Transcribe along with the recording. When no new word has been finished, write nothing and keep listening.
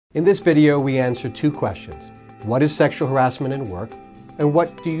In this video, we answer two questions. What is sexual harassment at work? And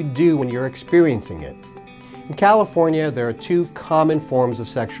what do you do when you're experiencing it? In California, there are two common forms of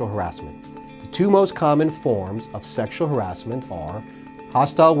sexual harassment. The two most common forms of sexual harassment are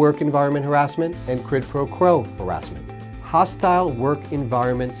hostile work environment harassment and quid pro quo harassment. Hostile work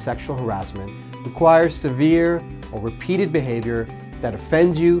environment sexual harassment requires severe or repeated behavior that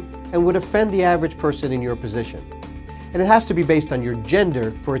offends you and would offend the average person in your position. And it has to be based on your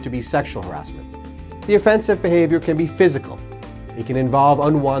gender for it to be sexual harassment. The offensive behavior can be physical. It can involve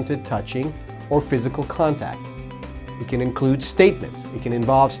unwanted touching or physical contact. It can include statements. It can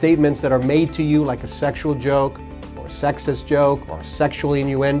involve statements that are made to you like a sexual joke or a sexist joke or sexual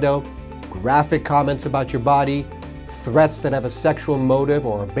innuendo, graphic comments about your body, threats that have a sexual motive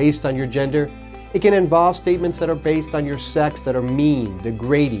or are based on your gender. It can involve statements that are based on your sex that are mean,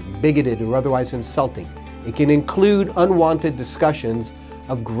 degrading, bigoted, or otherwise insulting. It can include unwanted discussions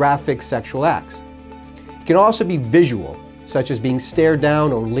of graphic sexual acts. It can also be visual, such as being stared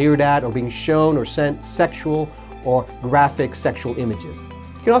down or leered at or being shown or sent sexual or graphic sexual images.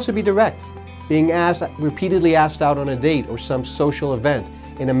 It can also be direct, being repeatedly asked out on a date or some social event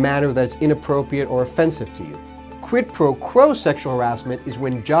in a manner that's inappropriate or offensive to you. Quid pro quo sexual harassment is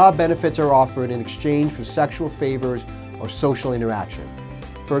when job benefits are offered in exchange for sexual favors or social interaction.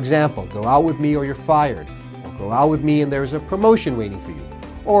 For example, go out with me or you're fired, or go out with me and there's a promotion waiting for you,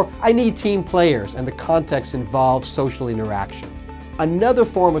 or I need team players and the context involves social interaction. Another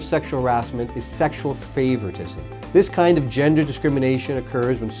form of sexual harassment is sexual favoritism. This kind of gender discrimination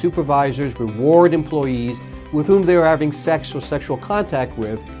occurs when supervisors reward employees with whom they are having sex or sexual contact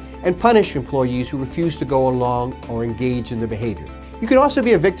with and punish employees who refuse to go along or engage in the behavior. You can also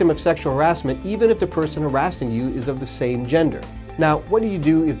be a victim of sexual harassment even if the person harassing you is of the same gender. Now, what do you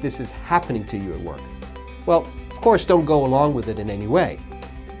do if this is happening to you at work? Well, of course, don't go along with it in any way.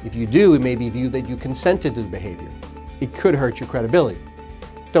 If you do, it may be viewed that you consented to the behavior. It could hurt your credibility.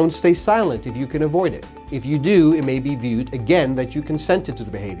 Don't stay silent if you can avoid it. If you do, it may be viewed, again, that you consented to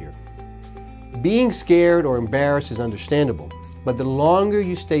the behavior. Being scared or embarrassed is understandable, but the longer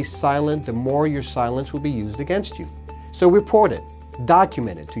you stay silent, the more your silence will be used against you. So report it,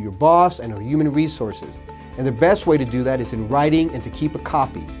 document it to your boss and or human resources. And the best way to do that is in writing and to keep a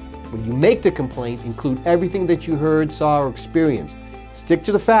copy. When you make the complaint, include everything that you heard, saw, or experienced. Stick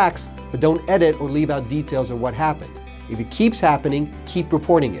to the facts, but don't edit or leave out details of what happened. If it keeps happening, keep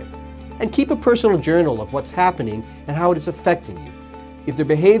reporting it. And keep a personal journal of what's happening and how it is affecting you. If the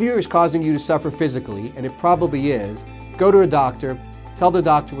behavior is causing you to suffer physically, and it probably is, go to a doctor, tell the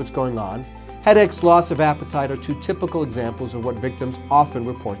doctor what's going on. Headaches, loss of appetite are two typical examples of what victims often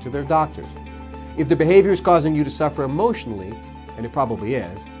report to their doctors. If the behavior is causing you to suffer emotionally, and it probably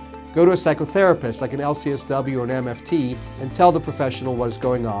is, go to a psychotherapist like an LCSW or an MFT and tell the professional what is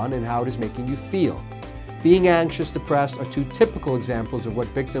going on and how it is making you feel. Being anxious, depressed are two typical examples of what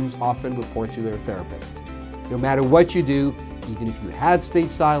victims often report to their therapist. No matter what you do, even if you had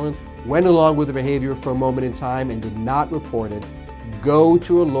stayed silent, went along with the behavior for a moment in time and did not report it, go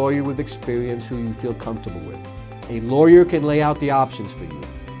to a lawyer with experience who you feel comfortable with. A lawyer can lay out the options for you.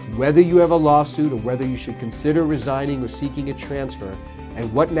 Whether you have a lawsuit or whether you should consider resigning or seeking a transfer,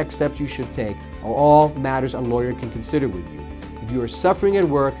 and what next steps you should take are all matters a lawyer can consider with you. If you are suffering at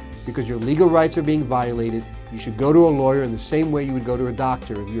work because your legal rights are being violated, you should go to a lawyer in the same way you would go to a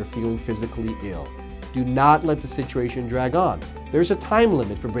doctor if you are feeling physically ill. Do not let the situation drag on. There's a time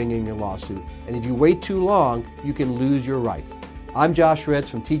limit for bringing a lawsuit, and if you wait too long, you can lose your rights. I'm Josh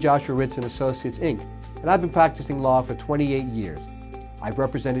Ritz from Ritz Associates, Inc., and I've been practicing law for 28 years. I've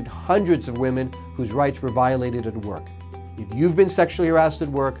represented hundreds of women whose rights were violated at work. If you've been sexually harassed at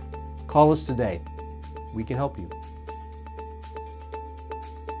work, call us today. We can help you.